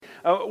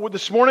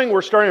This morning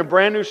we're starting a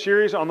brand new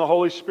series on the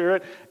Holy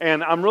Spirit,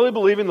 and I'm really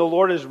believing the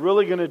Lord is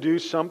really going to do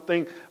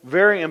something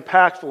very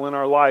impactful in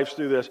our lives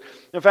through this.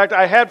 In fact,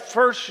 I had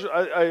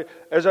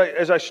as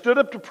I stood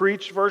up to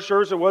preach first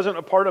service, it wasn't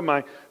a part of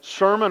my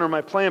sermon or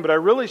my plan, but I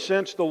really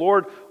sensed the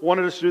Lord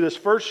wanted us to do this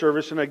first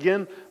service, and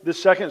again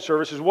this second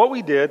service. Is what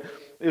we did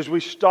is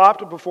we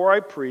stopped before I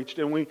preached,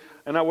 and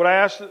what I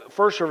asked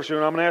first service to do,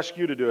 and I'm going to ask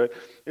you to do it,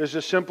 is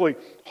just simply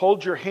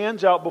hold your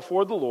hands out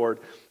before the Lord,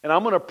 and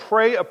I'm going to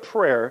pray a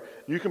prayer.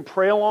 You can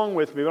pray along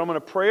with me, but I'm going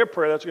to pray a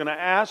prayer that's going to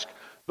ask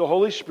the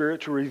Holy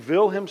Spirit to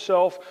reveal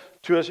Himself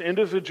to us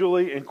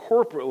individually and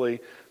corporately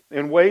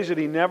in ways that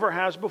He never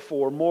has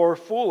before, more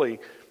fully,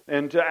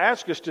 and to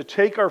ask us to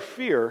take our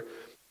fear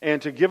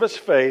and to give us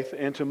faith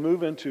and to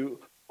move into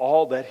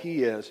all that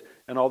He is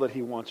and all that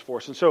He wants for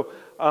us. And so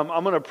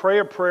I'm going to pray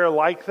a prayer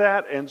like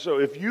that. And so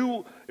if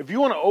you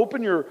want to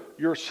open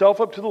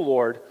yourself up to the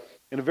Lord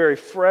in a very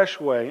fresh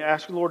way,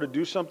 ask the Lord to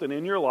do something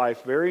in your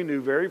life, very new,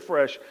 very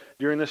fresh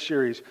during this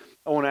series,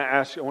 I want to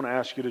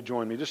ask you to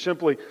join me. Just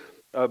simply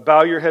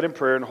bow your head in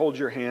prayer and hold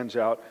your hands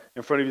out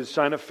in front of you, the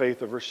sign of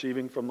faith of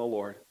receiving from the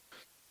Lord.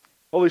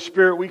 Holy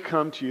Spirit, we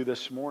come to you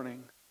this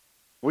morning.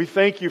 We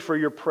thank you for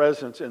your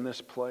presence in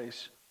this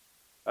place.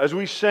 As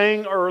we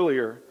sang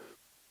earlier,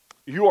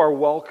 you are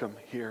welcome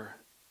here.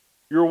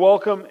 You're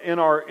welcome in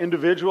our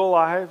individual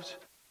lives.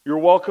 You're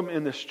welcome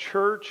in this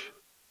church.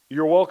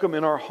 You're welcome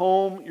in our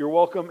home. You're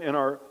welcome in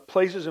our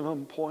places of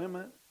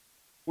employment.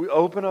 We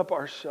open up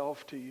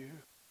ourselves to you.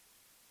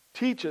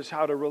 Teach us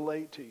how to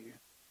relate to you.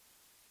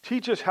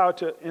 Teach us how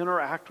to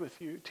interact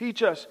with you.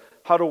 Teach us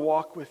how to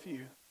walk with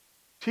you.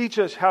 Teach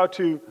us how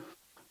to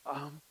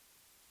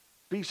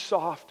be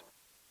soft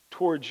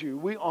towards you.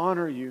 We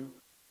honor you.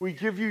 We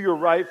give you your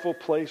rightful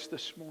place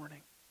this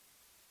morning.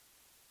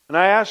 And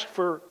I ask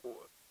for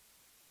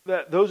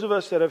that those of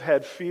us that have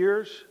had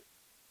fears,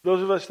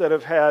 those of us that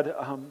have had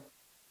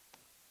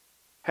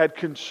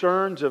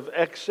concerns of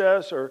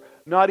excess or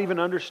not even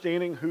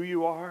understanding who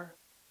you are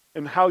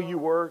and how you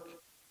work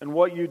and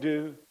what you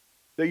do,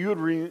 that you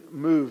would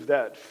remove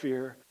that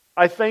fear.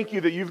 I thank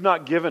you that you've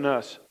not given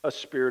us a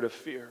spirit of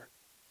fear,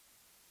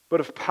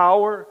 but of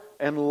power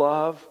and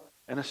love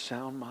and a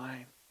sound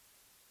mind.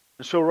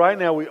 And so right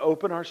now we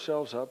open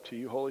ourselves up to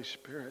you, Holy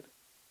Spirit.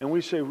 And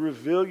we say,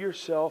 reveal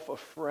yourself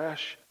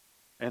afresh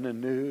and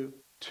anew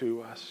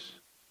to us.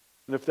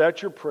 And if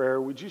that's your prayer,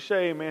 would you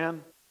say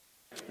amen?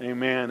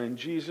 Amen. In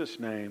Jesus'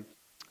 name,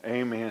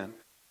 amen.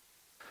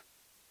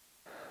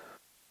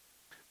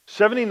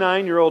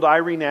 79-year-old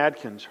Irene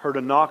Adkins heard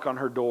a knock on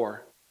her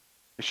door.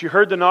 As she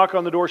heard the knock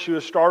on the door, she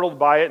was startled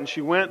by it, and she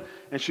went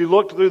and she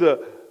looked through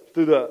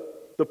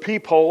the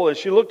peephole. As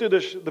she looked through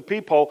the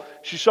peephole,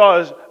 she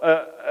saw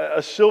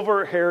a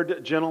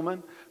silver-haired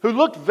gentleman who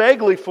looked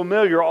vaguely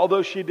familiar,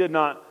 although she did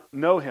not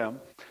know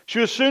him. She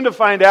was soon to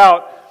find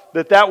out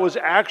that was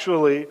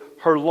actually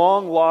her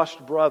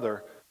long-lost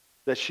brother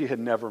that she had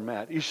never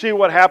met. You see,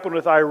 what happened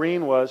with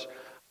Irene was,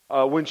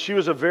 when she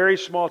was a very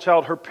small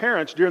child, her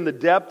parents, during the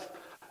depth,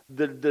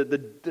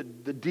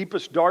 the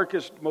deepest,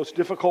 darkest, most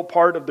difficult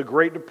part of the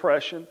Great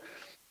Depression,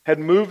 had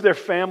moved their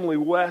family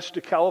west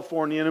to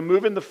California. And in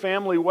moving the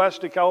family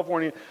west to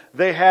California,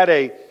 they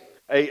had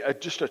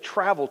just a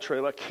travel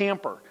trailer, a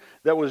camper,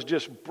 that was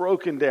just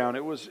broken down.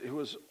 It was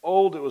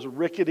old, it was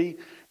rickety,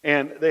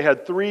 and they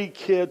had 3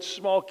 kids,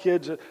 small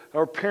kids.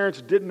 Our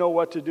parents didn't know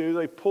what to do.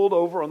 They pulled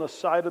over on the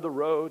side of the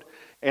road,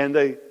 and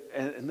they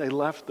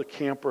left the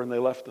camper, and they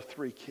left the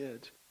 3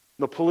 kids.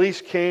 The police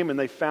came, and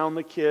they found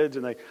the kids,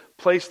 and they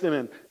placed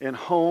them in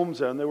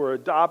homes, and they were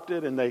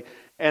adopted, and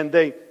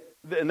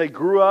they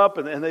grew up,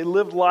 and they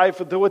lived life.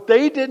 But what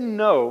they didn't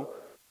know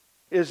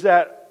is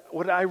that,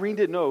 what Irene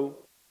didn't know,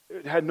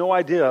 had no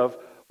idea of,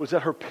 was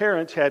that her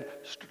parents had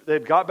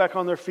got back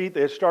on their feet,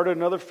 they had started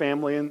another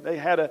family, and they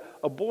had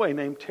a boy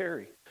named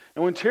Terry.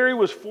 And when Terry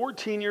was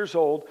 14 years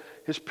old,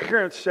 his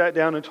parents sat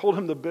down and told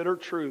him the bitter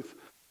truth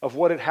of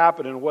what had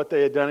happened and what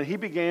they had done. And he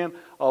began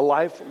a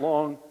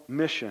lifelong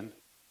mission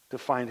to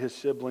find his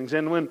siblings.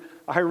 And when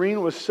Irene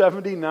was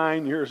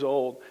 79 years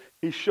old,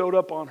 he showed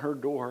up on her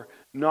door,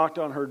 knocked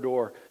on her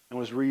door, and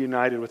was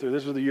reunited with her.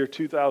 This was the year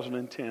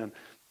 2010.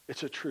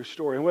 It's a true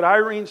story. And what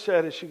Irene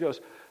said is, she goes,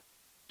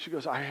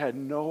 I had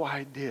no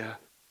idea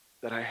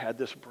that I had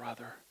this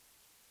brother.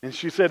 And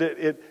she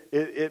said,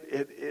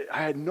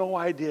 I had no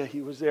idea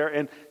he was there.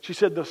 And she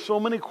said, so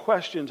many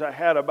questions I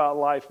had about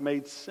life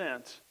made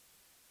sense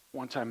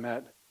once I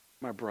met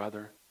my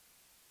brother.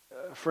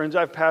 Friends,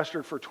 I've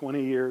pastored for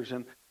 20 years.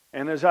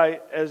 And as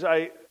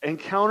I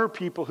encounter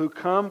people who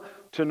come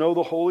to know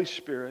the Holy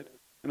Spirit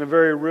in a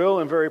very real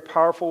and very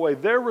powerful way,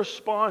 their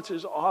response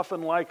is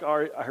often like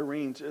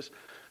Irene's,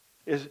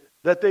 is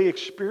that they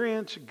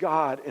experience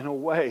God in a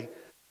way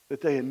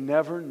that they had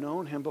never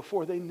known Him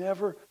before. They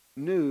never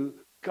knew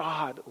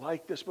God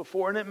like this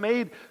before. And it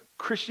made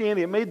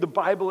Christianity, it made the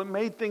Bible, it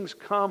made things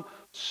come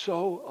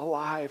so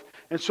alive.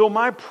 And so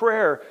my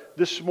prayer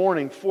this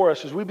morning for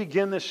us as we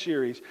begin this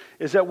series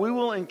is that we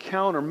will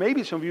encounter,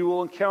 maybe some of you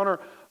will encounter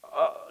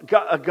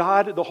a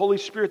God, the Holy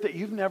Spirit, that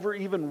you've never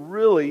even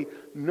really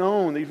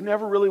known, that you've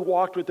never really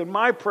walked with. And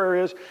my prayer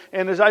is,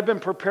 and as I've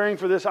been preparing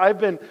for this, I've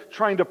been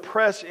trying to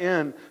press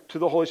in to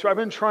the Holy Spirit. I've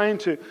been trying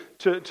to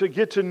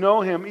get to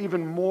know Him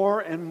even more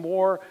and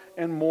more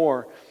and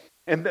more.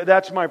 And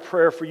that's my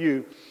prayer for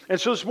you.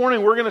 And so this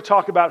morning we're going to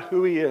talk about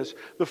who He is.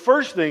 The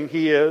first thing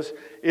He is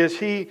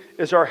He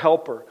is our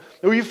helper.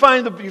 Now, you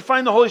find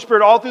the Holy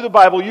Spirit all through the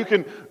Bible. You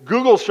can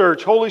Google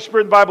search Holy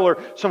Spirit in the Bible,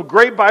 or some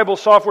great Bible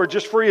software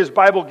just free is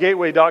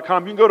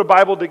BibleGateway.com. You can go to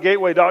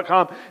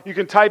BibleGateway.com. You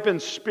can type in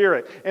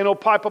Spirit, and it'll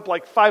pop up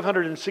like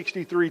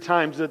 563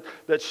 times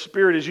that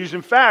Spirit is used.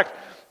 In fact,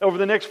 over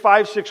the next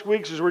 5-6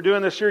 weeks as we're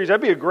doing this series,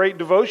 that'd be a great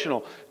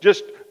devotional.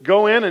 Just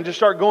go in and just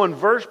start going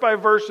verse by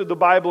verse of the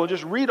Bible and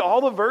just read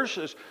all the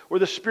verses where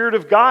the Spirit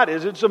of God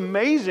is. It's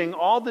amazing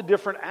all the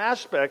different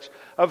aspects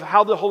of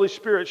how the Holy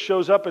Spirit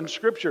shows up in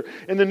Scripture.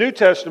 In the New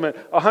Testament,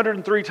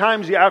 103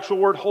 times the actual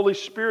word Holy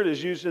Spirit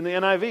is used in the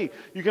NIV.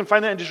 You can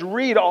find that and just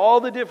read all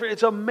the different...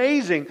 It's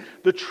amazing,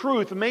 the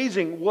truth,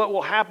 amazing what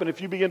will happen if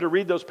you begin to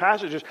read those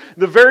passages.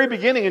 The very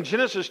beginning in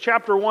Genesis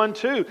chapter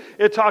 1-2,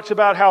 it talks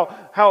about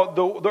how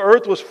the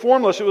earth was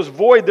formless, it was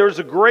void, there's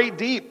a great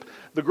deep,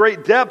 the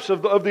great depths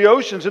of the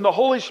oceans, and the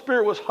Holy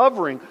Spirit was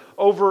hovering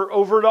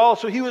over it all.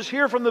 So He was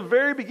here from the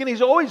very beginning.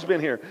 He's always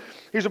been here.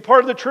 He's a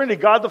part of the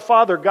Trinity, God the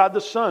Father, God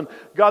the Son,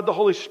 God the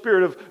Holy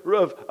Spirit,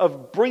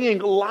 of bringing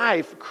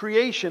life,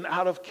 creation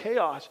out of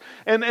chaos.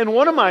 And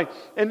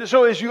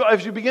so as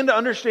you begin to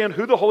understand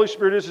who the Holy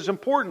Spirit is, it's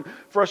important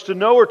for us to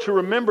know or to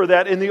remember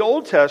that in the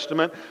Old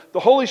Testament, the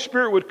Holy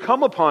Spirit would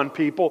come upon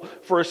people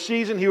for a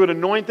season. He would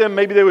anoint them.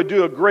 Maybe they would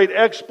do a great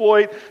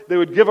exploit. They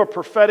would give a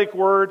prophetic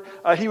word.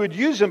 He would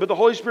use them, but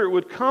the Holy Spirit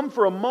would come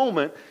for a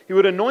moment. He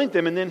would anoint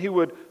them, and then He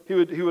would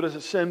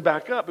ascend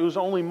back up. It was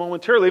only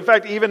momentarily. In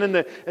fact, even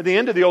at the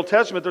end of the Old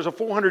Testament, there's a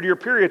 400-year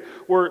period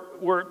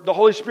where the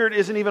Holy Spirit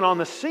isn't even on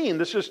the scene.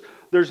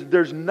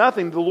 There's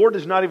nothing. The Lord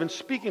is not even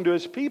speaking to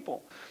His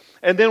people.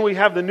 And then we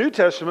have the New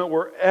Testament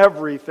where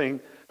everything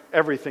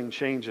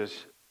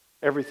changes.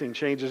 Everything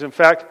changes. In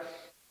fact,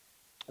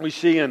 we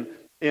see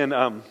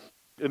in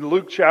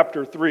Luke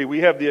chapter 3, we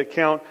have the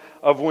account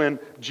of when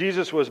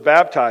Jesus was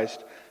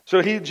baptized. So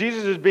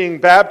Jesus is being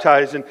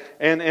baptized,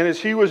 and as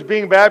He was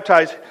being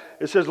baptized,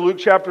 it says Luke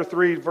chapter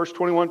 3, verse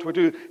 21,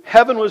 22,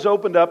 heaven was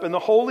opened up and the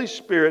Holy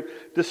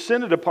Spirit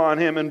descended upon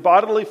Him in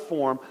bodily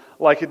form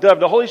like a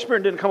dove. The Holy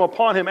Spirit didn't come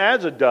upon Him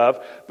as a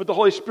dove, but the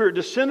Holy Spirit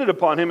descended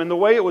upon Him, and the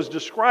way it was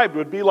described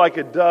would be like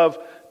a dove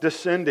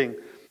descending.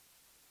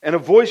 And a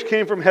voice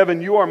came from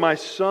heaven, "You are my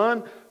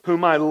Son,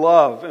 whom I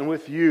love, and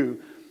with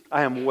you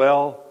I am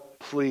well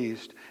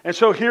pleased." And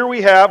so here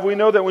we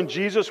know that when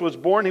Jesus was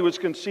born, He was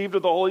conceived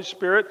of the Holy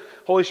Spirit.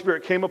 Holy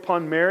Spirit came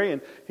upon Mary,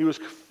 and He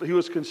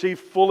was conceived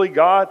fully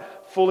God,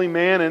 fully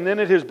man. And then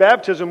at His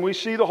baptism, we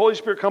see the Holy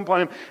Spirit come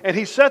upon Him, and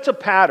He sets a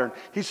pattern.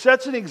 He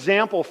sets an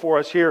example for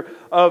us here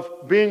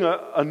of being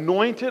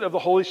anointed of the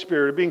Holy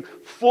Spirit, of being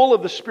full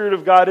of the Spirit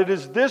of God.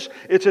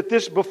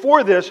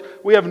 Before this,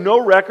 we have no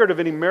record of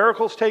any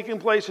miracles taking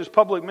place. His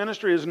public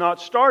ministry has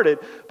not started.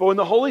 But when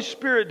the Holy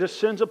Spirit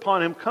descends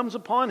upon Him, comes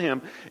upon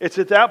Him, it's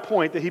at that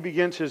point that He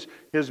begins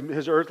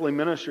his earthly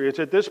ministry. It's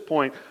at this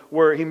point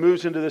where He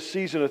moves into the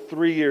season of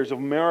 3 years of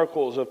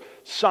miracles, of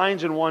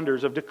signs and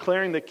wonders, of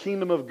declaring the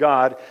kingdom of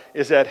God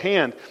is at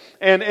hand.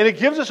 And it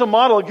gives us a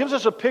model, it gives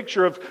us a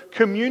picture of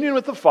communion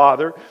with the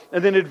Father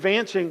and then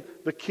advancing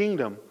the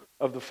kingdom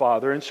of the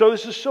Father. And so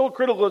this is so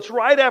critical. It's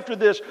right after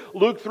this,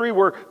 Luke 3,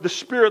 where the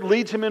Spirit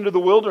leads Him into the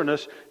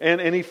wilderness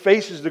and He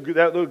faces the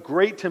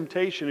great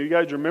temptation. You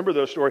guys remember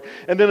those stories.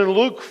 And then in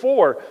Luke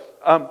 4,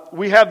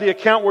 we have the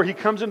account where He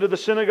comes into the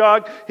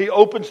synagogue, He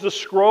opens the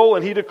scroll,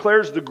 and He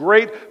declares the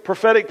great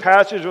prophetic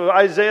passage of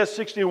Isaiah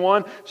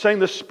 61, saying,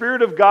 "The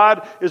Spirit of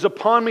God is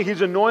upon me.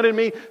 He's anointed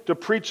me to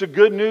preach the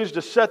good news,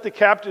 to set the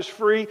captives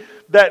free."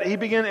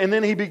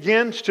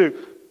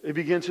 He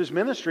begins His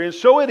ministry. And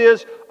so it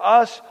is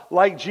us,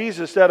 like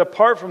Jesus, that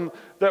apart from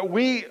that,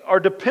 we are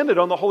dependent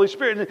on the Holy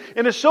Spirit.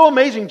 And it's so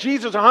amazing.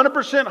 Jesus,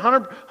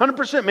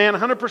 100% man,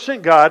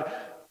 100% God,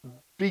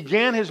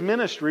 began His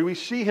ministry. We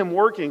see Him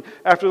working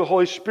after the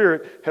Holy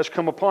Spirit has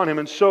come upon Him.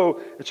 And so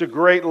it's a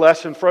great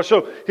lesson for us.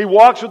 So He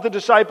walks with the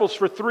disciples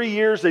for 3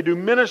 years. They do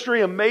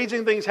ministry.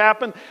 Amazing things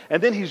happen.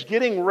 And then He's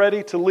getting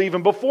ready to leave.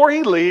 And before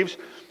He leaves,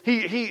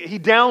 He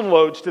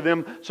downloads to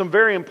them some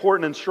very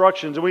important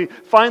instructions. And we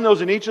find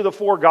those in each of the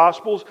 4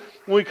 Gospels.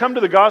 When we come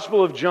to the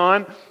Gospel of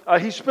John,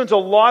 He spends a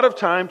lot of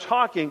time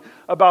talking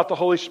about the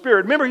Holy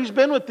Spirit. Remember, He's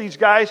been with these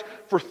guys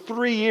for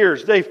 3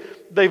 years.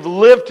 They've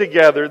lived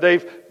together.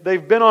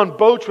 They've been on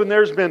boats when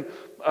there's been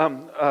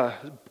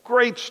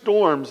great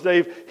storms.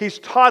 He's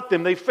taught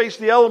them. They've faced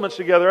the elements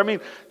together. I mean,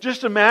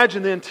 just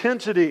imagine the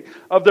intensity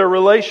of their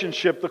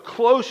relationship, the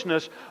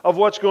closeness of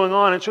what's going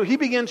on. And so He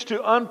begins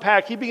to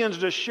unpack, He begins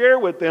to share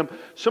with them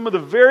some of the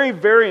very,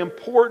 very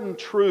important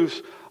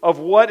truths of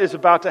what is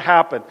about to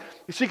happen.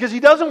 You see, because He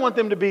doesn't want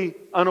them to be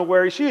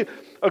unaware. You see,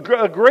 a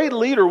great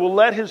leader will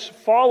let his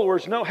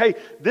followers know, hey,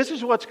 this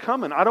is what's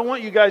coming. I don't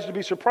want you guys to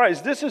be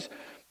surprised. This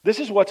This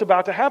is what's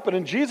about to happen.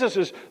 And Jesus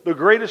is the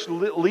greatest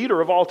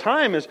leader of all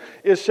time,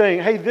 is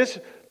saying, hey,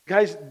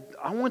 guys,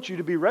 I want you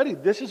to be ready.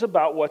 This is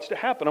about what's to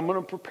happen. I'm going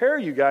to prepare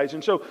you guys.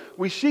 And so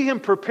we see him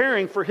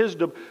preparing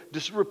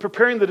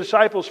the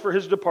disciples for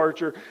his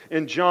departure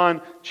in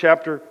John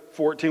chapter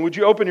 14. Would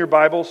you open your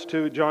Bibles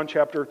to John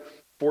chapter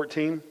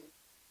 14?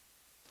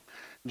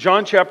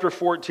 John chapter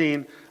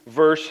 14,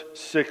 verse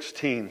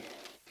 16.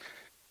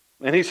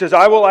 And he says,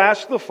 I will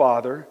ask the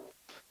Father,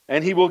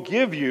 and he will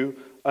give you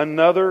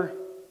another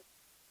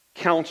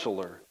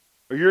counselor.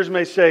 Or yours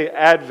may say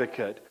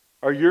advocate.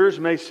 Or yours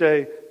may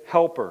say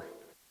helper.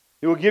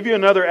 He will give you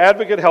another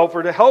advocate,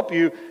 helper, to help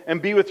you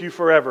and be with you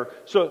forever.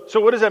 So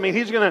what does that mean?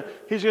 He's going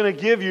to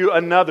give you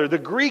another. The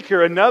Greek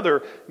here,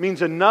 another,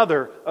 means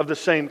another of the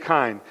same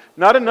kind.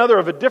 Not another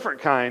of a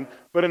different kind,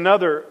 but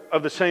another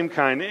of the same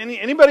kind.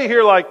 Anybody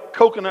here like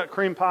coconut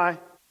cream pie?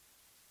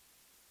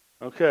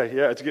 Okay,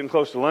 yeah, it's getting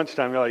close to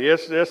lunchtime. You're like,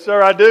 yes,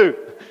 sir, I do.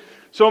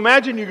 So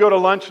imagine you go to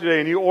lunch today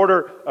and you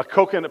order a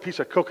piece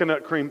of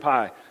coconut cream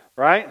pie,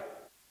 right?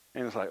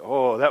 And it's like,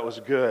 oh, that was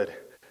good.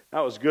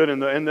 That was good.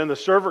 And then the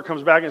server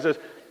comes back and says,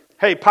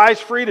 hey, pie's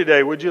free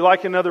today. Would you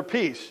like another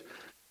piece?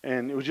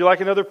 And would you like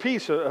another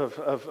piece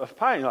of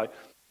pie? And you're like,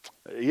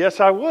 yes,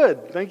 I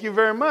would. Thank you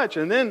very much.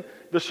 And then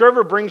the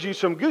server brings you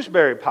some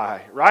gooseberry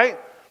pie, right?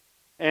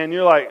 And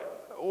you're like,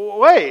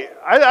 wait,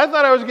 I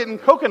thought I was getting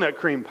coconut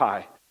cream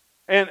pie.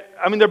 And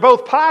I mean, they're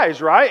both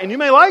pies, right? And you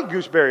may like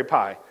gooseberry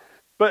pie.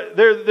 But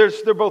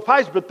they're both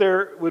pies, but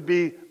there would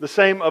be the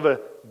same of a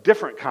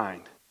different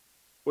kind.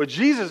 What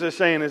Jesus is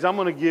saying is, I'm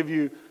going to give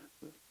you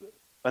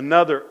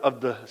another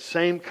of the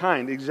same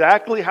kind.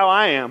 Exactly how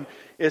I am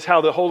is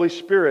how the Holy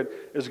Spirit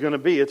is going to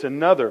be. It's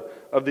another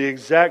of the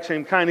exact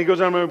same kind. He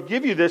goes, I'm going to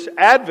give you this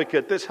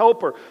advocate, this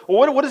helper.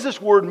 Well, what does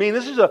this word mean?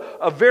 This is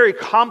a very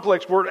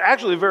complex word,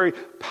 actually a very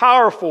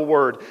powerful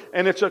word.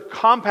 And it's a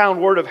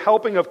compound word of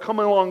helping, of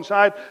coming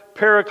alongside.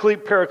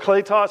 Paraclete,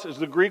 parakletos is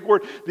the Greek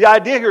word. The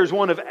idea here is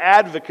one of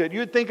advocate.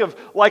 You'd think of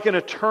like an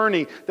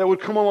attorney that would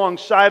come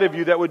alongside of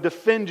you, that would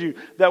defend you,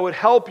 that would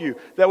help you,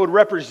 that would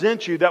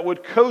represent you, that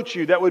would coach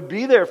you, that would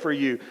be there for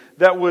you,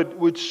 that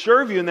would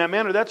serve you in that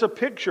manner. That's a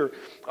picture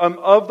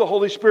of the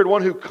Holy Spirit,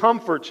 one who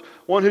comforts,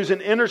 one who's an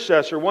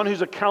intercessor, one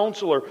who's a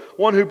counselor,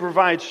 one who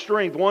provides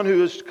strength, one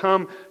who has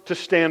come to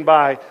stand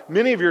by.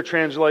 Many of your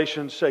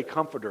translations say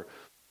comforter,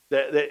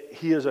 that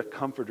he is a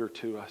comforter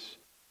to us.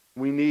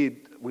 We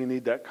need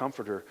that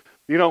comforter.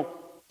 You know,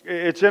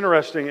 it's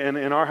interesting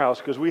in our house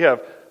because we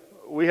have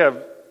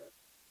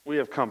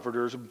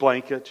comforters,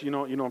 blankets. You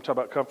know I'm talking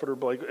about, comforter,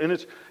 blanket, and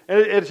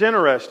it's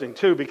interesting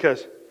too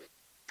because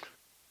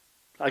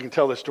I can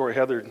tell this story.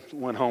 Heather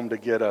went home to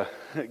get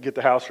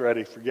the house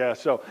ready for gas.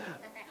 So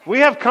we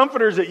have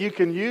comforters that you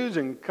can use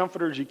and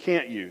comforters you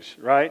can't use,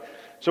 right?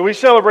 So we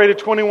celebrated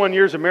 21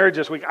 years of marriage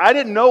this week. I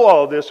didn't know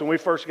all of this when we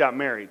first got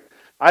married.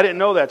 I didn't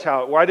know that's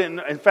how. I didn't.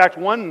 In fact,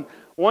 one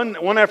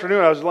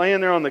afternoon I was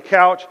laying there on the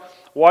couch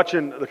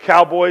watching the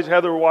Cowboys.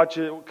 Heather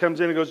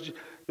comes in and goes,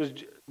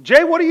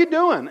 Jay, what are you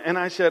doing? And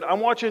I said, I'm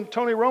watching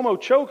Tony Romo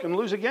choke and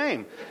lose a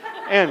game.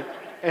 And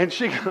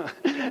she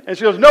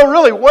goes, no,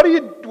 really, what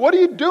are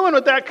you doing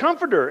with that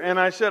comforter? And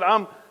I said,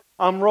 I'm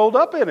rolled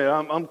up in it.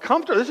 I'm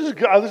comfortable. This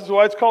is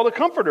why it's called a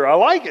comforter. I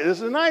like it.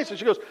 This is nice. And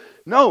she goes,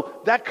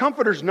 no, that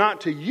comforter's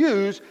not to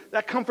use.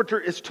 That comforter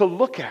is to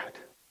look at.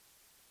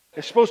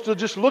 It's supposed to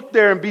just look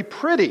there and be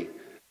pretty.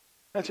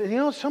 I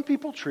said, some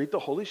people treat the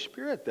Holy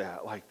Spirit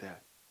like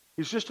that.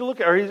 He's just to look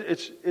at. Or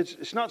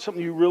it's not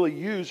something you really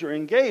use or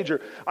engage.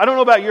 Or I don't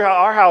know about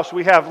our house.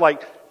 We have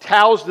like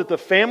towels that the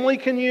family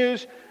can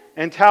use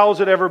and towels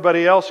that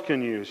everybody else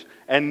can use.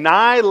 And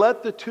nigh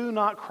let the two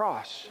not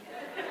cross.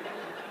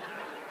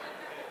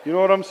 You know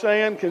what I'm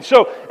saying?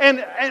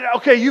 And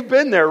okay, you've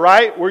been there,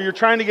 right? Where you're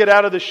trying to get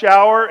out of the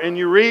shower and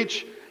you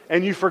reach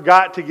and you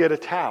forgot to get a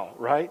towel,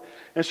 right?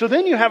 And so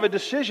then you have a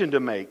decision to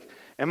make.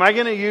 Am I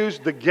going to use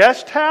the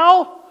guest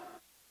towel?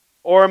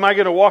 Or am I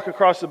going to walk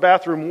across the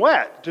bathroom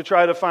wet to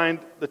try to find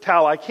the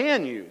towel I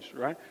can use,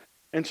 right?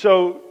 And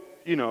so,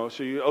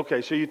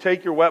 you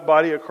take your wet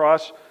body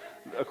across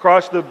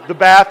the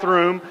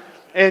bathroom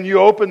and you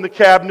open the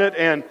cabinet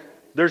and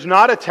there's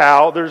not a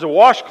towel, there's a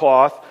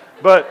washcloth,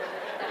 but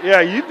yeah,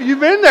 you've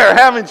been there,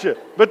 haven't you?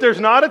 But there's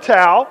not a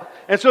towel.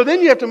 And so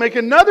then you have to make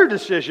another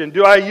decision.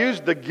 Do I use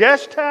the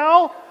guest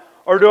towel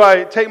or do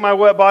I take my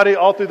wet body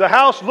all through the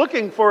house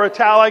looking for a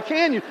towel I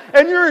can use?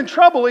 And you're in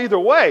trouble either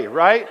way,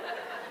 right?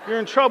 You're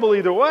in trouble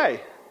either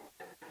way.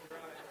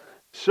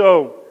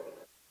 So,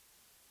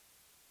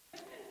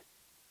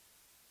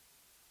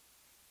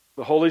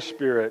 the Holy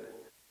Spirit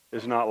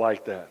is not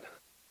like that.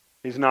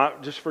 He's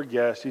not just for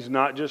guests. He's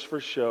not just for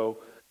show.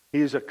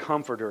 He's a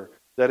comforter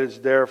that is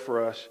there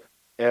for us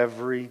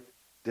every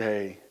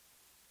day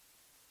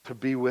to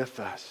be with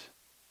us.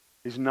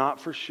 He's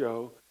not for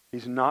show.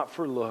 He's not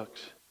for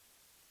looks.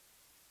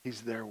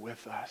 He's there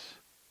with us.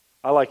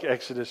 I like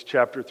Exodus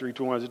chapter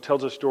 3:21. It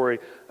tells a story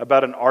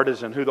about an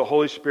artisan who the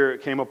Holy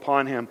Spirit came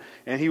upon him,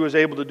 and he was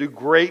able to do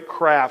great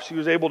crafts. He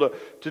was able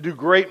to do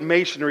great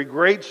masonry,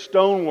 great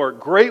stonework,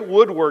 great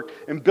woodwork,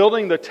 and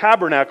building the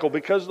tabernacle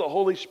because the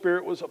Holy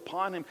Spirit was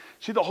upon him.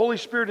 See, the Holy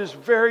Spirit is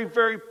very,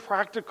 very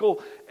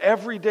practical,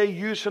 everyday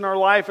use in our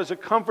life as a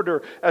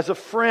comforter, as a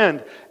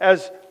friend,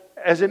 as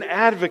an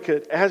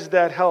advocate, as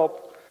that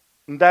help.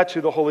 And that's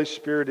who the Holy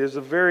Spirit is.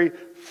 The very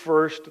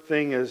first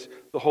thing is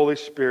the Holy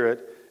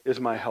Spirit is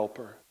my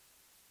helper.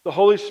 The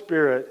Holy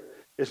Spirit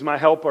is my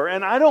helper.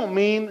 And I don't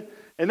mean,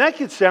 and that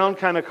could sound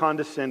kind of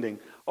condescending.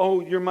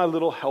 Oh, you're my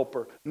little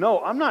helper. No,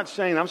 I'm not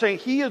saying. I'm saying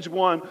He is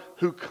one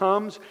who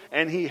comes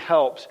and He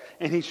helps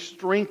and He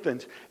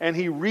strengthens and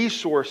He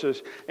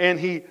resources and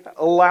He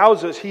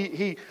allows us.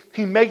 He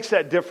makes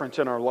that difference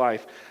in our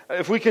life.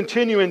 If we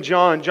continue in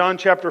John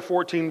chapter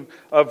 14,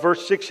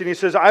 verse 16, He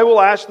says, I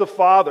will ask the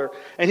Father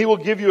and He will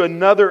give you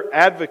another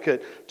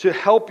advocate to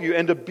help you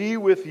and to be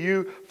with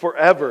you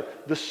forever,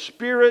 the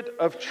Spirit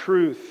of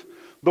truth.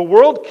 The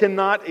world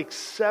cannot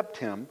accept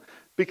Him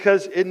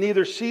because it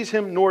neither sees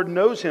Him nor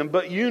knows Him.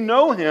 But you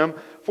know Him,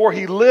 for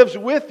He lives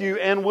with you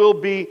and will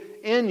be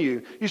in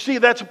you. You see,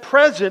 that's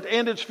present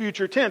and it's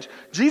future tense.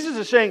 Jesus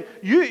is saying,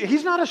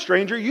 He's not a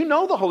stranger. You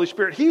know the Holy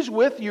Spirit. He's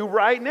with you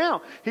right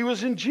now. He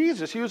was in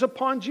Jesus. He was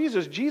upon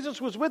Jesus. Jesus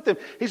was with Him.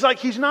 He's like,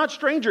 He's not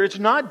stranger. It's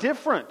not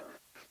different.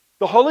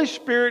 The Holy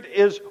Spirit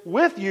is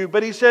with you,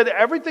 but He said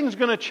everything's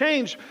going to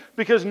change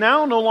because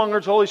now no longer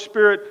is the Holy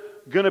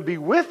Spirit going to be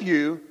with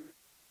you.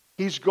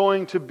 He's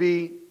going to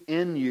be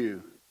in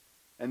you.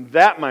 And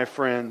that, my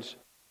friends,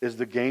 is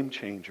the game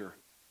changer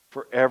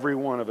for every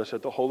one of us,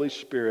 that the Holy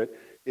Spirit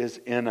is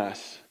in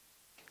us.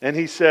 And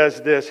He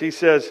says this, He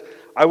says,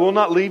 I will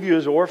not leave you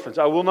as orphans.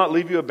 I will not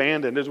leave you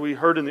abandoned. As we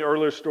heard in the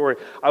earlier story,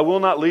 I will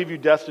not leave you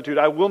destitute.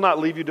 I will not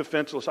leave you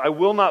defenseless. I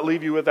will not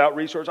leave you without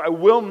resource. I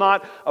will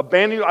not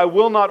abandon you. I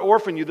will not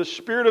orphan you. The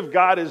Spirit of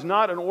God is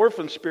not an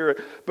orphan spirit,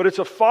 but it's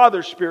a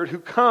Father Spirit who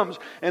comes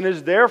and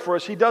is there for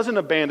us. He doesn't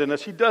abandon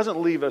us. He doesn't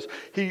leave us.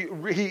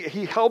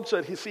 He helps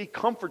us. He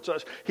comforts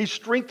us. He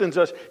strengthens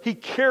us. He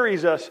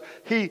carries us.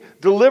 He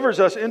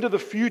delivers us into the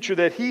future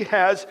that He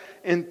has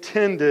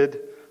intended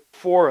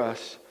for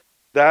us.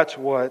 That's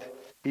what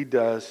He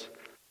does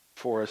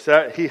for us.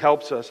 That He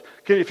helps us.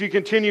 If you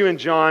continue in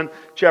John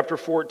chapter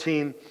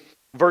 14,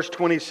 verse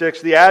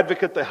 26, the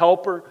advocate, the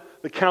helper,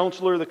 the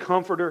counselor, the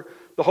comforter,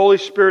 the Holy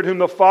Spirit, whom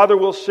the Father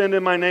will send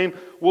in my name,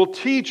 will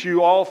teach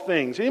you all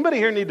things. Anybody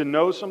here need to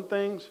know some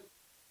things?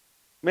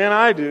 Man,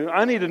 I do.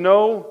 I need to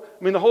know.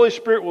 I mean, the Holy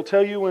Spirit will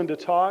tell you when to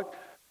talk.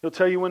 He'll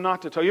tell you when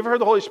not to talk. You ever heard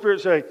the Holy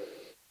Spirit say,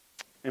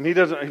 and He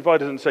probably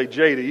doesn't say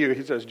Jay to you.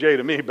 He says Jay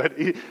to me, but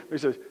he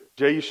says,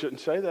 Jay, you shouldn't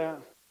say that.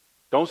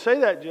 Don't say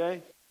that,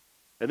 Jay.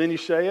 And then you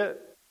say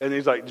it, and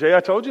He's like, Jay, I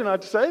told you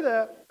not to say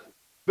that.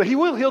 But He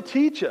will. He'll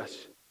teach us.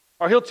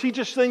 Or He'll teach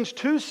us things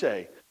to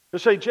say. He'll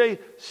say, Jay,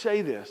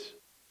 say this.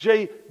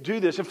 Jay, do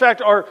this. In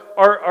fact,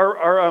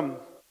 our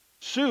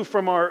Sue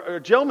from our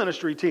jail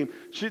ministry team,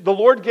 the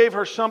Lord gave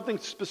her something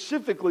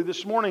specifically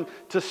this morning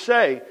to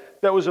say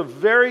that was a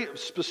very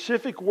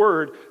specific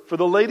word for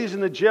the ladies in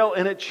the jail,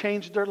 and it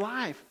changed their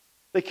life.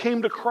 They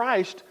came to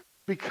Christ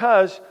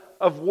because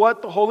of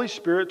what the Holy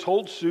Spirit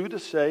told Sue to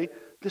say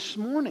this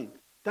morning.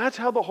 That's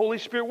how the Holy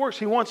Spirit works.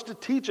 He wants to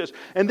teach us.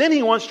 And then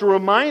He wants to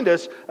remind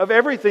us of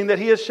everything that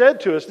He has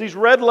said to us. These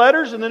red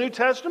letters in the New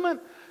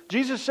Testament,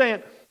 Jesus is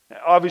saying,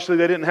 obviously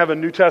they didn't have a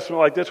New Testament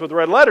like this with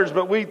red letters,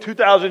 but we,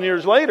 2,000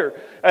 years later,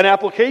 an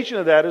application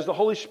of that is the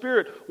Holy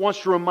Spirit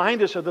wants to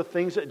remind us of the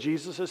things that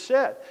Jesus has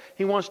said.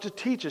 He wants to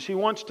teach us. He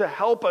wants to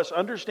help us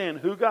understand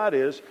who God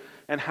is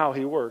and how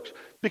He works.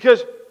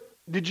 Because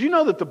did you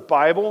know that the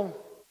Bible,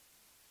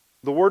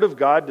 the Word of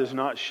God, does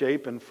not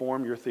shape and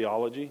form your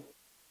theology?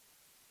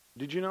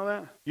 Did you know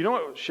that? You know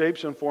what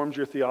shapes and forms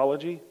your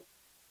theology?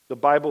 The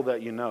Bible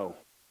that you know.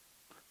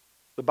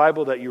 The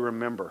Bible that you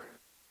remember.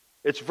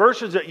 It's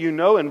verses that you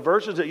know and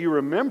verses that you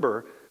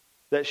remember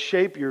that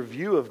shape your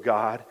view of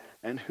God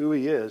and who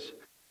He is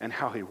and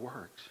how He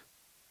works.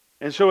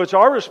 And so it's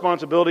our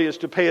responsibility is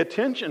to pay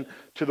attention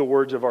to the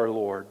words of our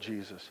Lord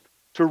Jesus.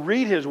 To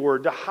read His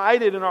Word, to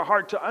hide it in our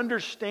heart, to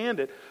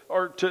understand it,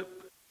 or to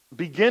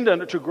begin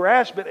to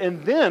grasp it,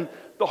 and then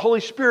the Holy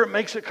Spirit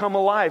makes it come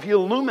alive. He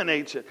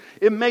illuminates it.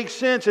 It makes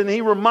sense, and He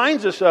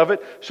reminds us of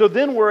it, so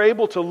then we're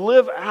able to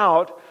live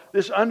out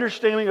this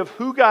understanding of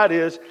who God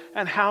is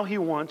and how He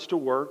wants to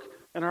work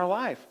in our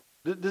life.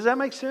 Does that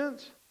make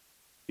sense?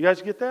 You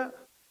guys get that?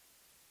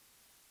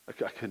 I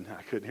couldn't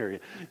hear you.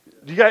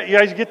 You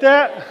guys get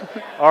that?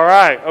 All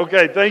right.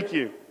 Okay, thank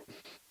you.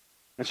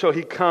 And so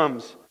He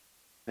comes,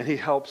 and He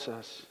helps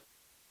us.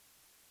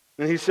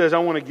 And He says, I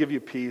want to give you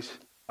peace.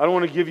 I don't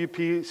want to give you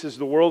peace as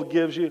the world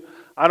gives you.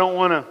 I don't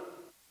want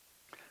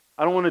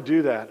to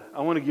do that.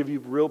 I want to give you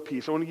real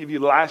peace. I want to give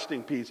you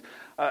lasting peace.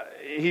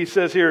 He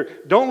says here,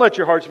 don't let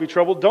your hearts be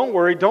troubled. Don't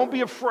worry. Don't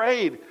be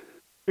afraid.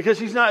 Because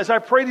He's not, as I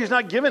prayed, He's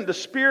not given the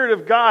Spirit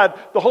of God.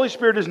 The Holy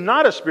Spirit is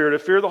not a spirit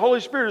of fear. The Holy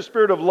Spirit is a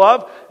spirit of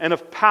love and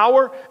of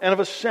power and of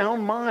a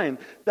sound mind.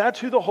 That's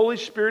who the Holy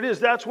Spirit is.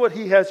 That's what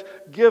He has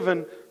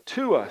given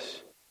to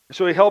us.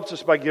 So He helps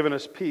us by giving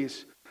us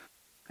peace.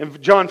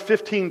 In John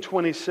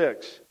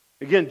 15:26,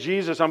 again,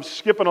 Jesus, I'm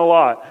skipping a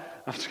lot.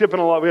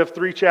 We have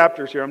 3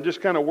 chapters here. I'm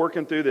just kind of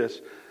working through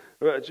this.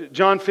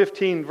 John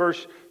 15,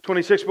 verse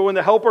 26, but when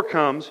the Helper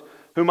comes,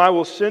 whom I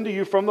will send to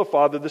you from the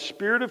Father, the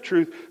Spirit of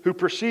truth, who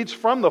proceeds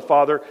from the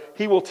Father,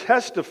 He will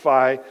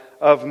testify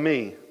of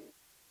me.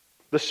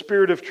 The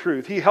Spirit of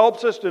truth. He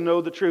helps us to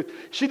know the truth.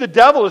 See, the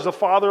devil is the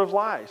father of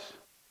lies.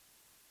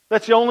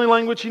 That's the only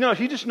language he knows.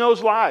 He just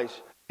knows lies.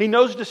 He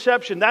knows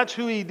deception. That's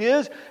who he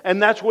is, and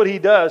that's what he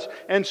does.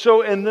 And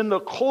then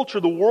the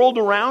culture, the world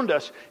around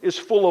us is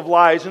full of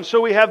lies. And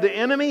so we have the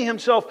enemy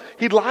himself.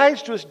 He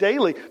lies to us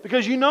daily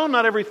because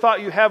not every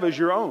thought you have is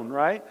your own,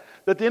 right?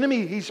 That the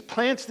enemy, he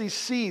plants these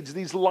seeds,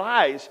 these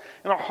lies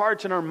in our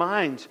hearts and our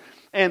minds.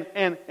 And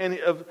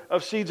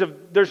of seeds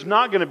of there's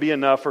not going to be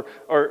enough,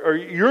 or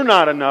you're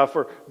not enough,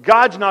 or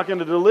God's not going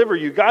to deliver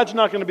you. God's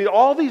not going to be,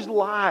 all these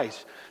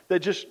lies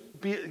that just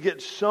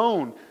get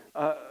sown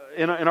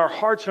in our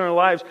hearts and our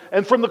lives,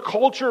 and from the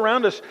culture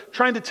around us,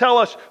 trying to tell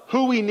us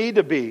who we need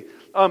to be,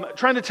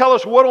 trying to tell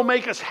us what will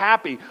make us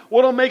happy,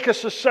 what will make us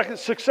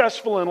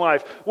successful in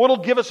life, what will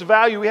give us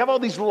value. We have all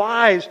these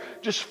lies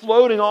just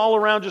floating all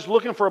around, just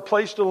looking for a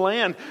place to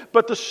land.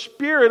 But the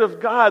Spirit of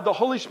God, the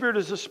Holy Spirit,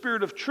 is the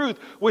Spirit of truth,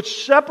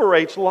 which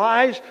separates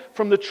lies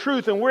from the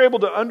truth, and we're able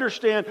to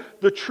understand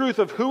the truth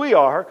of who we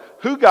are,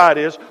 who God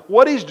is,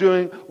 what He's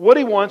doing, what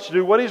He wants to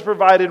do, what He's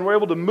provided, and we're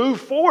able to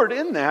move forward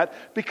in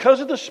that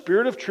because of the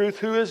Spirit of truth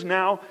who is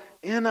now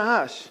in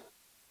us,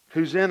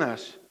 who's in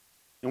us,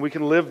 and we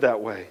can live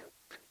that way.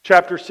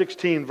 Chapter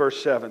 16,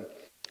 verse 7.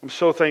 I'm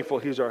so thankful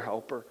He's our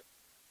helper.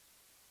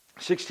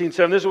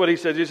 16:7, this is what He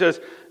says. He says,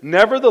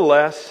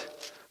 nevertheless,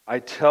 I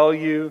tell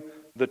you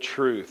the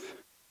truth.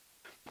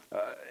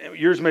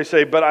 Yours may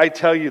say, but I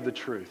tell you the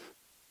truth.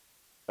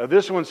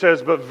 This one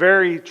says, but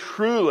very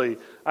truly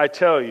I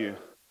tell you.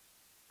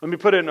 Let me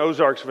put it in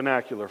Ozarks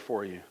vernacular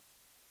for you.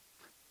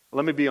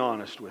 Let me be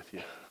honest with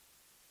you.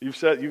 You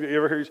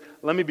ever heard?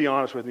 Let me be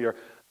honest with you. Or,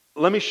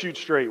 let me shoot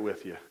straight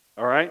with you.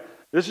 All right?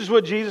 This is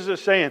what Jesus is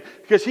saying.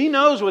 Because He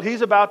knows what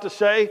He's about to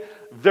say,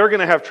 they're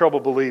going to have trouble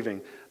believing.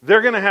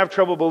 They're going to have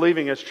trouble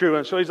believing it's true.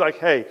 And so He's like,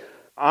 hey,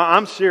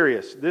 I'm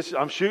serious.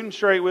 I'm shooting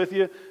straight with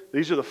you.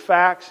 These are the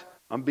facts.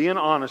 I'm being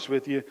honest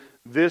with you.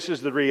 This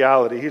is the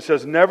reality. He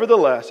says,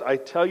 nevertheless, I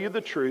tell you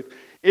the truth.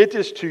 It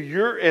is to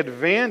your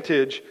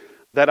advantage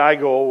that I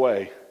go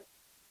away.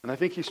 And I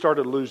think He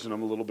started losing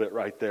them a little bit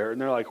right there. And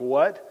they're like,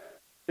 what?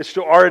 It's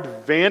to our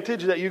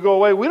advantage that you go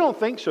away? We don't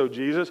think so,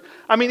 Jesus.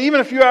 I mean, even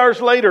a few hours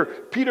later,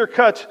 Peter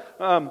cuts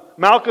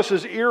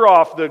Malchus's ear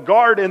off, the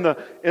guard in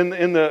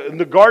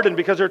the garden,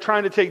 because they're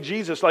trying to take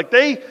Jesus. Like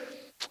they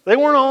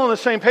weren't all on the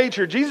same page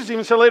here. Jesus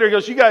even said later, He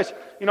goes, you guys,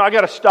 I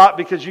got to stop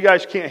because you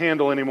guys can't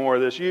handle any more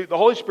of this. The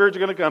Holy Spirit's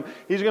going to come.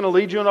 He's going to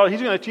lead you and all.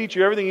 He's going to teach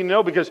you everything you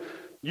know because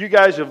you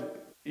guys have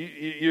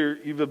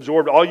you've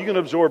absorbed all you can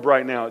absorb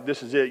right now.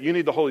 This is it. You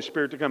need the Holy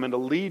Spirit to come and to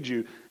lead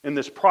you in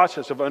this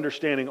process of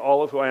understanding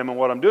all of who I am and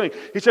what I'm doing.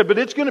 He said, but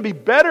it's going to be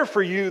better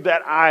for you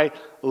that I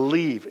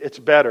leave. It's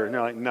better. And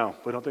they're like, no,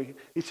 we don't think.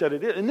 He said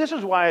it is. And this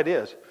is why it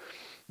is.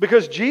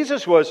 Because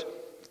Jesus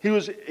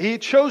he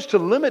chose to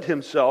limit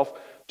Himself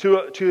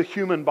to a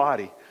human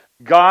body.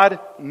 God,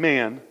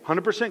 man,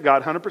 100%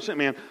 God, 100%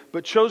 man,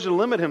 but chose to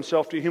limit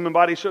Himself to a human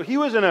body. So He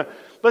was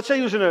let's say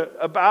He was in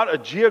about a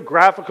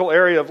geographical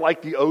area of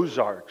like the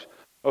Ozarks,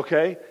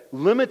 okay?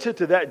 Limited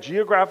to that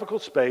geographical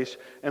space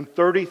and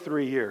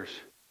 33 years.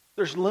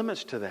 There's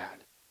limits to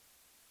that.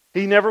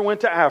 He never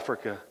went to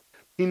Africa.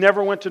 He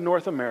never went to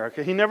North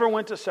America. He never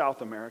went to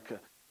South America.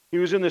 He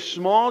was in this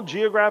small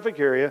geographic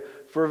area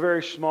for a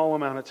very small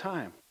amount of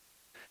time.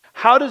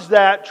 How does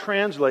that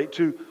translate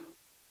to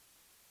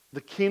the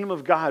kingdom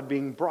of God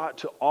being brought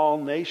to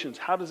all nations?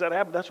 How does that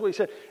happen? That's what He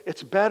said.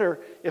 It's better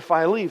if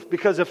I leave.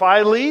 Because if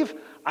I leave,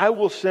 I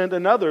will send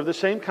another of the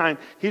same kind.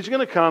 He's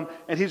going to come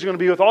and He's going to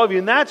be with all of you.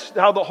 And that's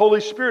how the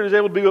Holy Spirit is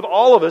able to be with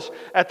all of us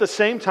at the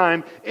same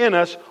time in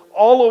us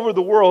all over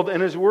the world.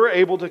 And as we're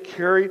able to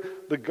carry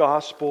the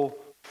gospel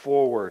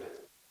forward.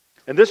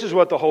 And this is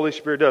what the Holy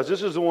Spirit does.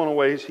 This is the one of the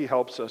ways He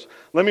helps us.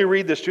 Let me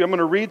read this to you. I'm going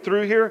to read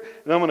through here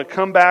and I'm going to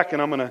come back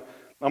and I'm going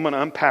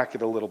to unpack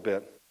it a little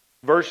bit.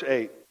 Verse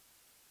 8.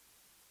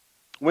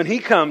 When He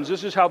comes,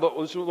 this is one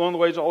of the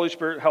ways the Holy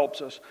Spirit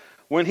helps us.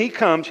 When He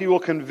comes, He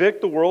will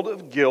convict the world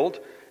of guilt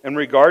in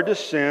regard to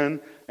sin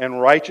and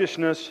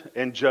righteousness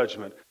and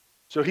judgment.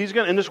 So He's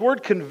going to, and this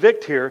word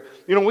convict here,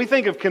 we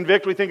think of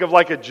convict, we think of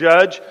like a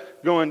judge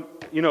going,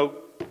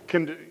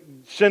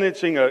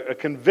 sentencing a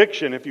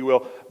conviction, if you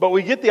will. But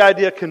we get the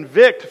idea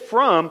convict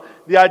from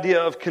the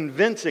idea of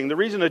convincing. The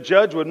reason a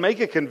judge would make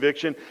a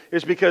conviction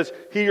is because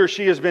he or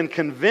she has been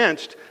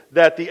convinced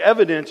that the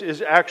evidence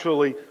is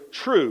actually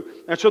true.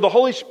 And so the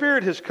Holy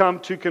Spirit has come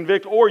to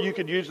convict, or you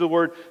could use the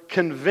word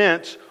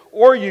convince,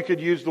 or you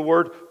could use the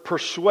word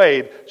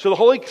persuade. So the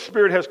Holy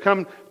Spirit has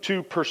come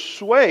to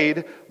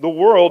persuade the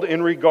world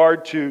in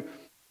regard to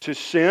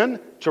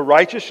sin, to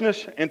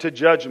righteousness, and to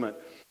judgment.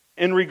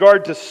 In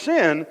regard to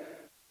sin,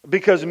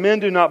 because men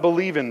do not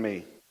believe in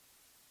me.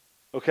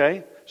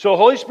 Okay? So the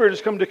Holy Spirit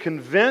has come to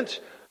convince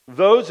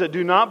those that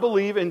do not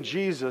believe in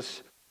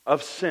Jesus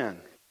of sin.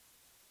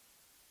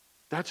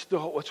 That's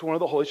one of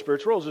the Holy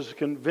Spirit's roles, is to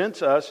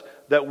convince us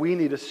that we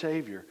need a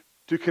Savior,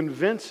 to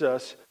convince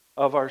us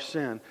of our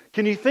sin.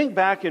 Can you think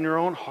back in your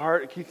own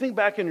heart, can you think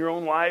back in your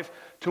own life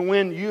to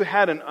when you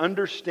had an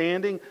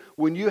understanding,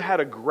 when you had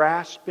a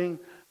grasping,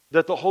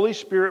 that the Holy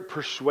Spirit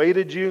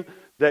persuaded you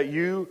that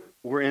you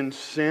were in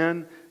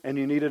sin and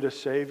you needed a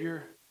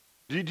Savior?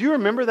 Do you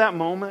remember that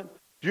moment?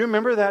 Do you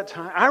remember that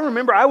time? I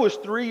remember I was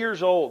 3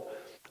 years old.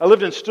 I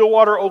lived in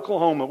Stillwater,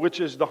 Oklahoma, which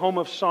is the home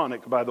of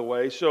Sonic, by the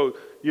way. So,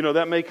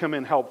 that may come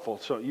in helpful.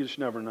 So you just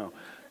never know.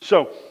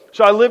 So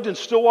I lived in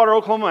Stillwater,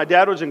 Oklahoma. My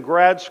dad was in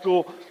grad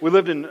school. We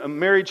lived in a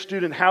married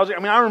student housing.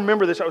 I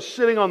remember this. I was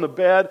sitting on the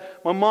bed.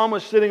 My mom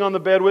was sitting on the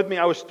bed with me.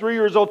 I was 3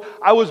 years old.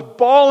 I was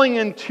bawling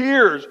in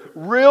tears,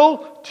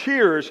 real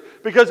tears,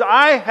 because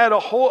I had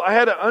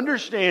an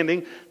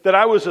understanding that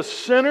I was a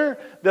sinner,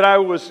 that I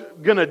was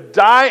going to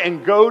die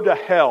and go to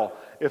hell.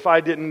 If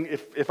I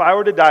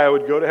were to die, I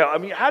would go to hell.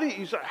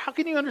 How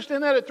can you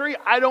understand that at 3?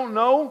 I don't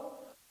know,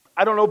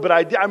 but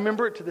I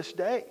remember it to this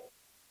day.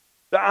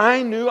 That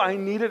I knew I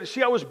needed it.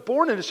 See, I was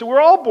born into sin.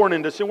 We're all born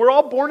into sin. We're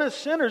all born as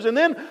sinners. And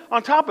then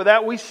on top of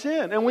that, we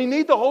sin. And we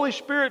need the Holy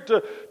Spirit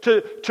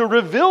to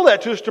reveal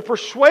that to us, to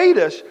persuade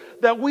us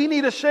that we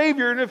need a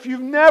Savior. And if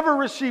you've never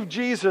received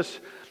Jesus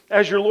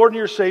as your Lord and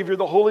your Savior,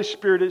 the Holy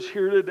Spirit is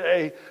here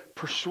today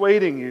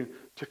persuading you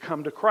to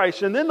come to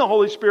Christ. And then the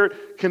Holy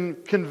Spirit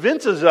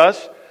convinces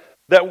us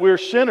that we're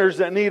sinners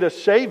that need a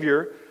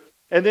Savior.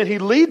 And then He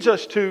leads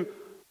us to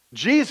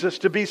Jesus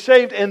to be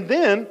saved. And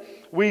then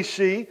we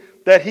see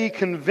that He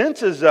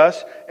convinces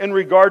us in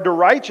regard to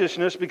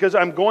righteousness, because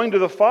I'm going to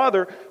the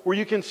Father where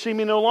you can see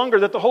me no longer.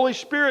 That the Holy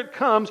Spirit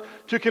comes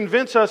to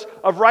convince us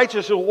of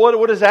righteousness.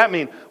 What does that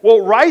mean?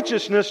 Well,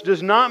 righteousness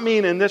does not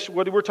mean, in this,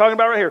 what we're talking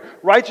about right here,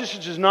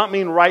 righteousness does not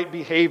mean right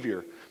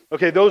behavior.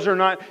 Okay, those are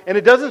not, and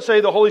it doesn't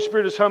say the Holy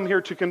Spirit has come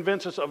here to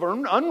convince us of our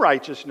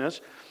unrighteousness.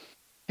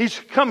 He's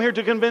come here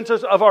to convince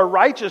us of our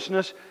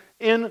righteousness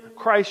in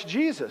Christ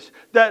Jesus.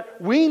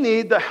 That we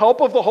need the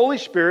help of the Holy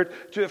Spirit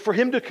for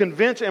Him to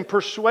convince and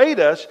persuade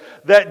us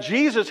that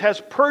Jesus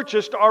has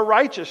purchased our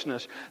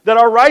righteousness. That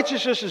our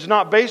righteousness is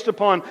not based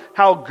upon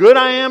how good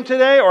I am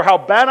today or how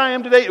bad I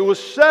am today. It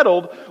was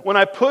settled when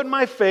I put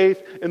my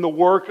faith in the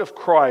work of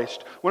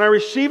Christ. When I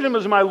received Him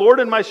as my Lord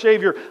and my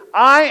Savior,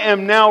 I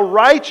am now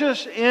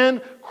righteous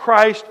in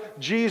Christ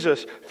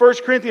Jesus.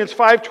 1 Corinthians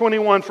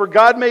 5:21, for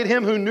God made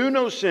Him who knew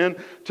no sin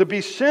to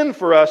be sin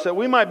for us, that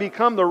we might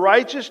become the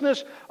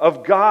righteousness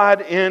of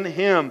God in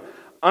Him.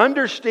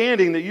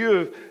 Understanding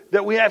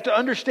that we have to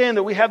understand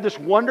that we have this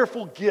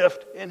wonderful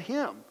gift in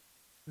Him.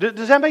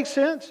 Does that make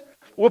sense?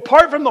 Well,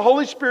 apart from the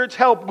Holy Spirit's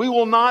help, we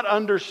will not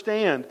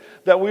understand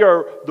that we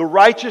are the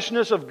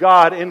righteousness of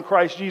God in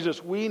Christ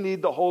Jesus. We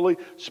need the Holy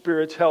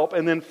Spirit's help.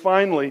 And then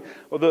finally,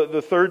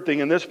 the third thing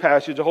in this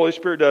passage the Holy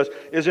Spirit does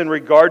is in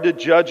regard to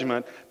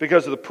judgment,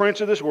 because the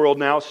prince of this world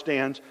now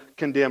stands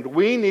condemned.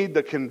 We need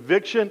the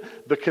conviction,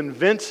 the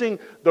convincing,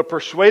 the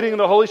persuading of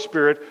the Holy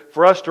Spirit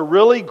for us to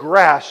really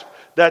grasp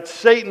that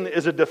Satan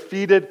is a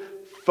defeated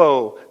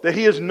foe, that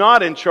he is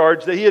not in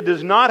charge, that he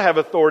does not have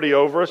authority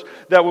over us,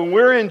 that when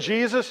we're in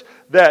Jesus,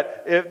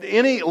 that if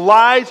any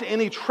lies,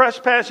 any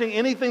trespassing,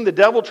 anything the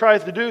devil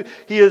tries to do,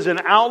 he is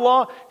an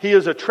outlaw, he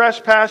is a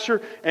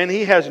trespasser, and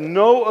he has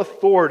no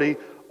authority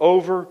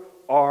over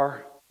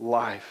our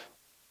life.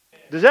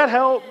 Does that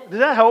help? Does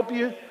that help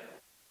you?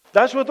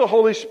 That's what the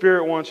Holy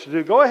Spirit wants to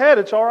do. Go ahead,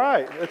 it's all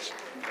right.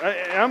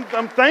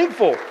 I'm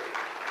thankful.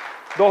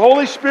 The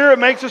Holy Spirit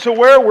makes us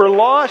aware we're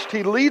lost.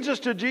 He leads us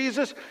to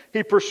Jesus.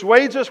 He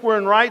persuades us we're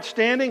in right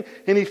standing.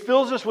 And He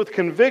fills us with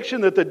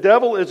conviction that the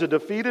devil is a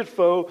defeated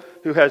foe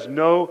who has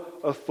no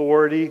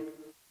authority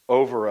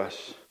over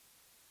us.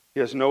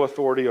 He has no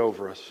authority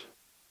over us.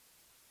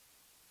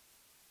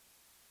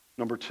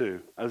 Number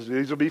 2.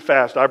 These will be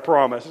fast, I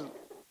promise.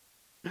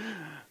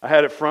 I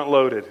had it front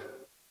loaded.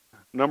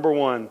 Number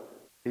 1,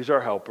 He's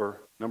our helper.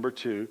 Number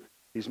 2,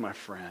 He's my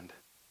friend.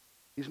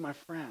 He's my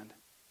friend.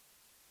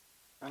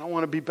 I don't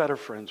want to be better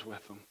friends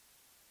with Him.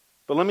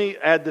 But let me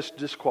add this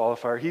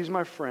disqualifier. He's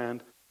my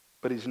friend,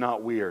 but He's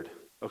not weird.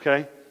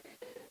 Okay?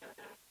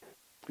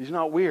 He's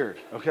not weird.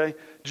 Okay?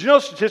 Did you know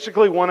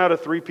statistically 1 out of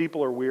 3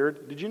 people are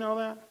weird? Did you know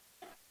that?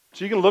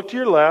 So you can look to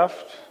your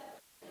left,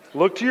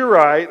 look to your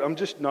right.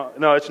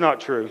 No, it's not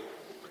true.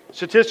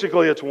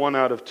 Statistically, it's 1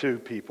 out of 2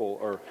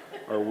 people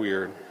are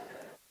weird.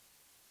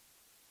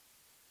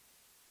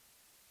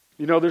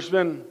 You know, there's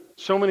been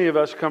so many of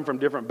us come from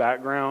different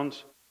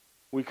backgrounds.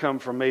 We come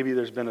from, maybe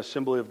there's been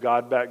Assembly of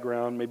God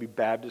background, maybe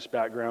Baptist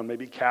background,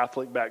 maybe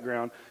Catholic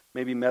background,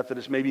 maybe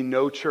Methodist, maybe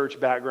no church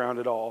background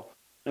at all.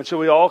 And so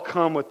we all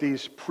come with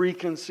these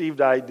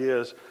preconceived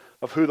ideas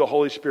of who the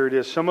Holy Spirit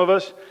is. Some of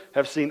us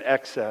have seen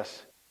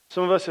excess.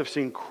 Some of us have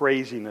seen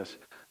craziness.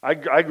 I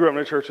grew up in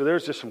a church where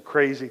there's just some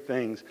crazy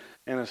things.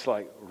 And it's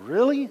like,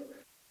 really?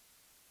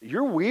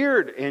 You're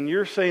weird and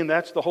you're saying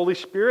that's the Holy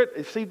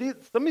Spirit? See,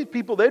 some of these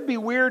people, they'd be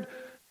weird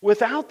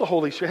without the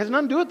Holy Spirit. It has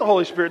nothing to do with the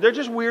Holy Spirit. They're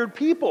just weird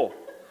people.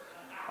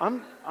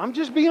 I'm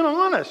just being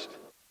honest.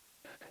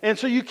 And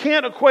so you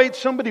can't equate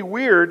somebody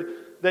weird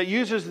that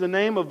uses the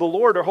name of the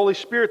Lord or Holy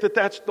Spirit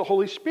that's the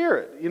Holy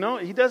Spirit. You know,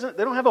 they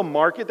don't have a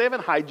market. They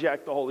haven't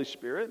hijacked the Holy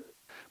Spirit.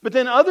 But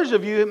then others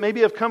of you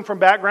maybe have come from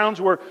backgrounds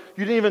where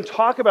you didn't even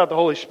talk about the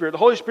Holy Spirit. The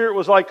Holy Spirit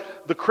was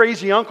like the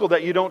crazy uncle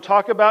that you don't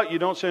talk about, you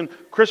don't send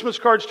Christmas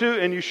cards to,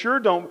 and you sure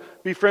don't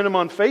befriend them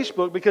on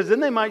Facebook, because then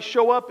they might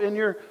show up in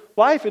your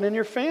life and in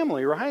your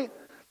family, right?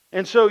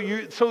 And so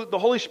the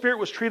Holy Spirit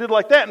was treated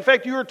like that. In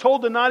fact, you were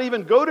told to not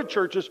even go to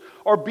churches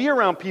or be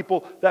around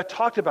people that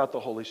talked about the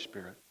Holy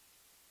Spirit.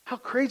 How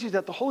crazy is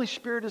that? The Holy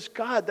Spirit is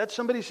God. That's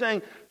somebody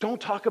saying,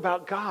 don't talk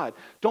about God.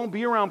 Don't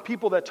be around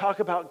people that talk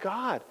about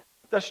God.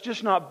 That's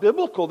just not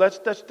biblical. That's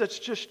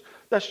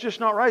just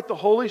not right. The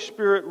Holy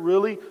Spirit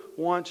really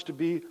wants to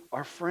be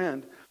our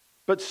friend.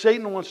 But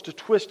Satan wants to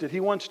twist it. He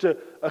wants to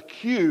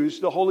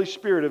accuse the Holy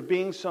Spirit of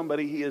being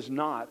somebody he is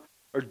not,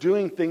 or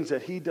doing things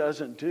that he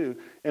doesn't do,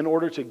 in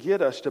order to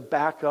get us to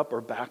back up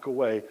or back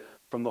away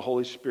from the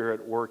Holy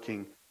Spirit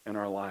working in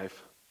our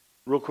life.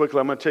 Real quickly,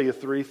 I'm going to tell you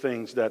 3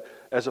 things that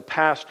as a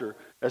pastor,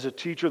 as a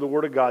teacher of the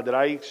Word of God, that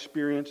I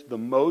experience the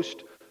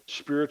most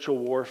spiritual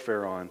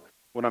warfare on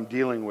when I'm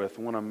dealing with,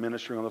 when I'm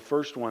ministering on. The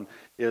first one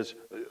is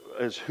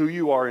who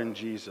you are in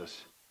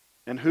Jesus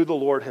and who the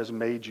Lord has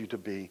made you to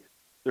be.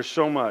 There's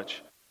so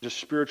much just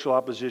spiritual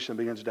opposition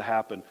begins to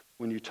happen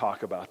when you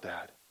talk about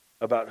that,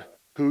 about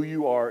who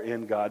you are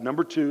in God.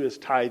 Number 2 is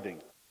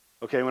tithing.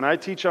 Okay, when I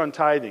teach on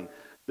tithing,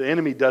 the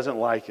enemy doesn't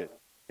like it,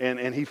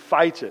 and he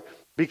fights it.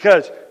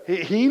 Because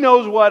he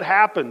knows what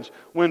happens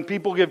when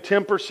people give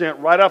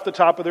 10% right off the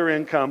top of their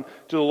income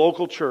to the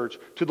local church,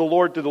 to the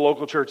Lord, to the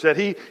local church. That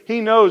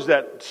he knows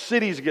that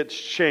cities get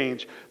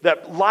changed,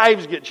 that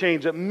lives get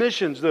changed, that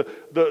missions,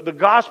 the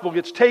gospel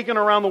gets taken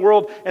around the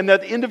world, and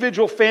that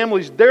individual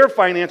families, their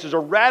finances are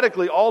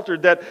radically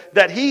altered.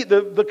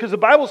 Because the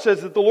Bible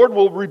says that the Lord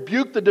will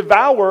rebuke the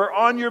devourer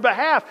on your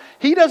behalf.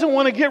 He doesn't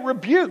want to get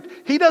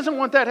rebuked. He doesn't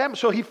want that to happen.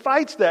 So he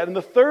fights that. And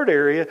the third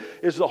area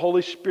is the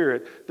Holy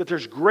Spirit. That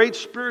there's great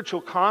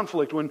spiritual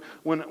conflict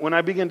when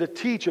I begin to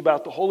teach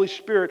about the Holy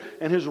Spirit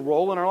and His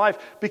role in our life.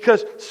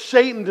 Because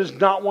Satan does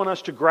not want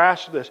us to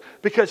grasp this.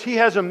 Because he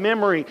has a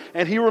memory,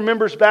 and he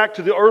remembers back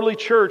to the early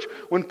church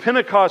when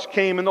Pentecost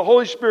came and the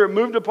Holy Spirit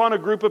moved upon a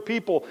group of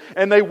people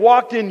and they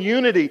walked in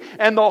unity,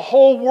 and the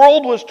whole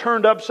world was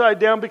turned upside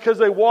down because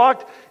they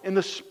walked in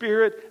the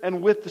Spirit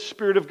and with the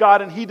Spirit of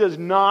God. And he does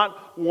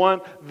not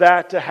want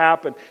that to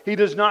happen. He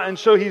does not, and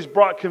so he's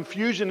brought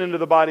confusion into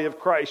the body of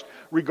Christ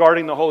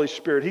regarding the Holy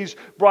Spirit. He's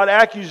brought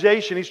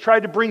accusation. He's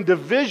tried to bring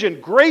division,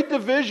 great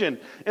division,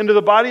 into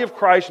the body of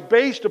Christ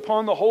based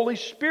upon the Holy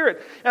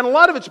Spirit. And a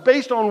lot of it's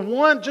based on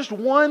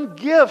one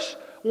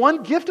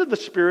gift of the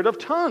Spirit of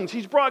tongues.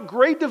 He's brought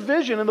great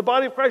division in the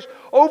body of Christ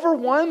over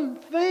one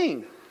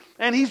thing.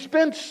 And he's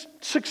been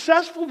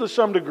successful to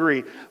some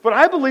degree. But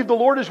I believe the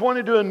Lord is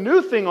wanting to do a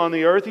new thing on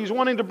the earth. He's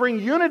wanting to bring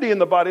unity in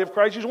the body of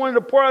Christ. He's wanting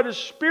to pour out His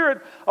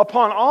Spirit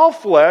upon all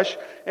flesh.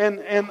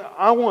 And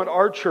I want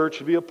our church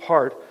to be a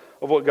part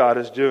of what God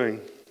is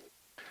doing.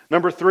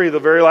 Number 3, the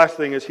very last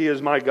thing is He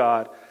is my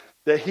God.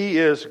 That He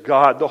is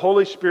God. The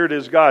Holy Spirit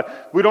is God.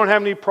 We don't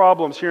have any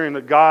problems hearing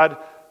that God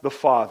the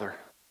Father.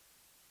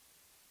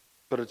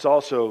 But it's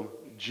also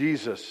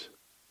Jesus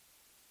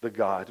the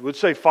God. We'd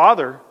say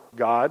Father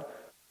God.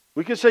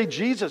 We could say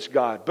Jesus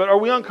God, but are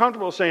we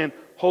uncomfortable saying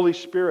Holy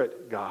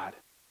Spirit God?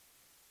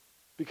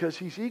 Because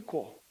He's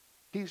equal.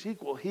 He's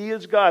equal. He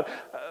is God.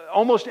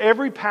 Almost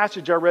every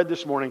passage I read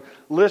this morning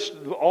lists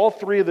all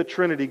 3 of the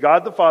Trinity,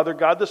 God the Father,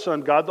 God the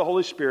Son, God the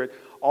Holy Spirit,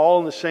 all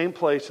in the same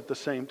place at the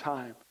same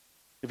time.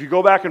 If you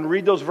go back and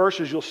read those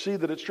verses, you'll see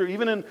that it's true.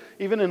 Even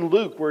in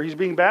Luke, where He's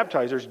being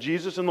baptized, there's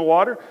Jesus in the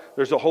water,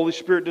 there's the Holy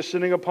Spirit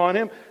descending upon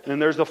Him, and then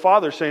there's the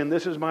Father saying,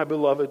 "This is my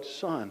beloved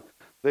Son."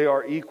 They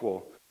are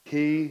equal.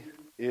 He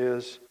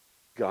is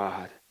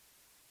God.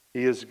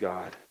 He is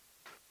God.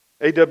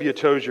 A.W.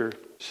 Tozer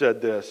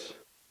said this.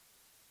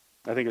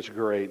 I think it's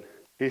great.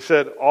 He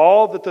said,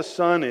 "All that the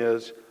Son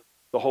is,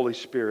 the Holy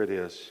Spirit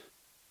is.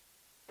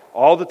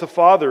 All that the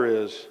Father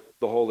is,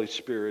 the Holy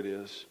Spirit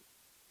is.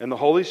 And the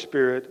Holy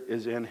Spirit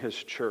is in His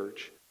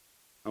church.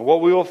 And what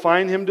will we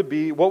find Him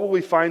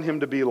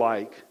to be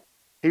like?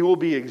 He will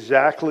be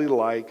exactly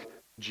like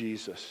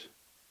Jesus."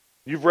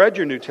 You've read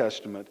your New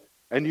Testament,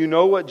 and you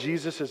know what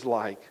Jesus is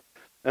like.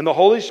 And the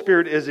Holy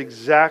Spirit is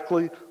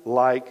exactly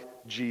like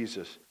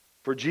Jesus.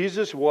 For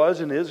Jesus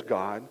was and is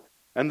God,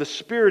 and the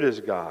Spirit is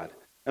God.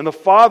 And the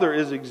Father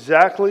is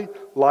exactly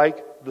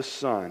like the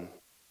Son.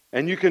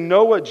 And you can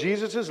know what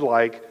Jesus is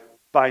like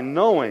by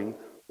knowing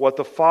what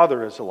the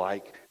Father is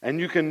like.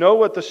 And you can know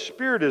what the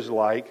Spirit is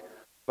like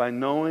by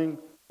knowing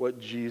what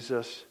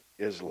Jesus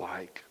is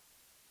like.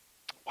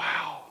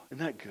 Wow,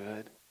 isn't that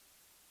good?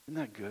 Isn't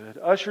that good?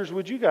 Ushers,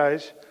 would you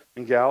guys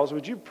and gals,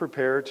 would you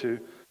prepare to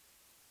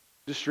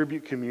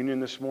distribute communion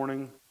this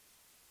morning?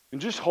 And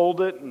just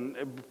hold it and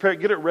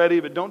get it ready,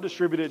 but don't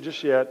distribute it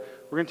just yet.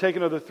 We're going to take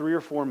another 3 or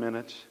 4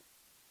 minutes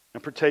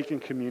and partake in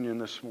communion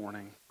this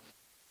morning.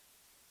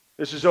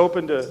 This is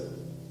open to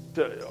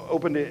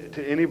open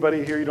to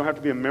anybody here. You don't have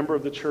to be a member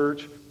of the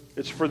church.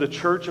 It's for the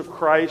church of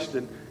Christ.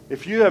 And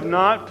if you have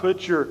not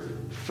put your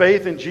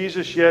faith in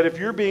Jesus yet, if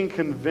you're being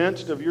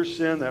convinced of your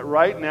sin, that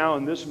right now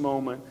in this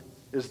moment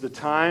is the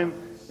time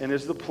and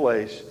is the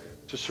place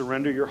to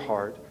surrender your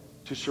heart,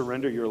 to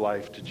surrender your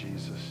life to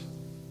Jesus,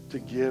 to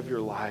give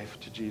your life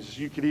to Jesus.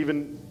 You could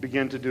even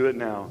begin to do it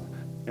now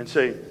and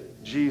say,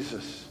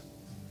 Jesus,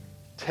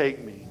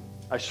 take me.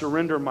 I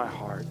surrender my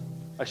heart.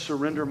 I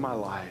surrender my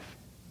life.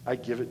 I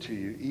give it to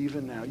you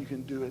even now. You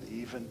can do it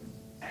even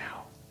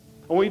now.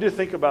 I want you to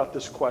think about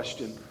this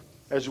question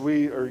as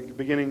we are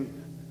beginning.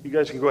 You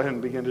guys can go ahead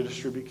and begin to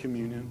distribute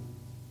communion.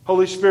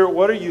 Holy Spirit,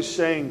 what are you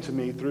saying to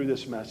me through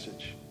this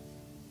message?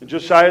 And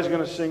Josiah is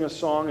going to sing a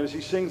song. And as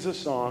he sings this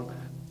song,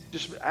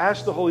 just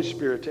ask the Holy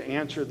Spirit to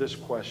answer this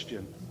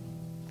question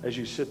as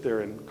you sit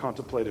there in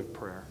contemplative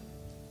prayer.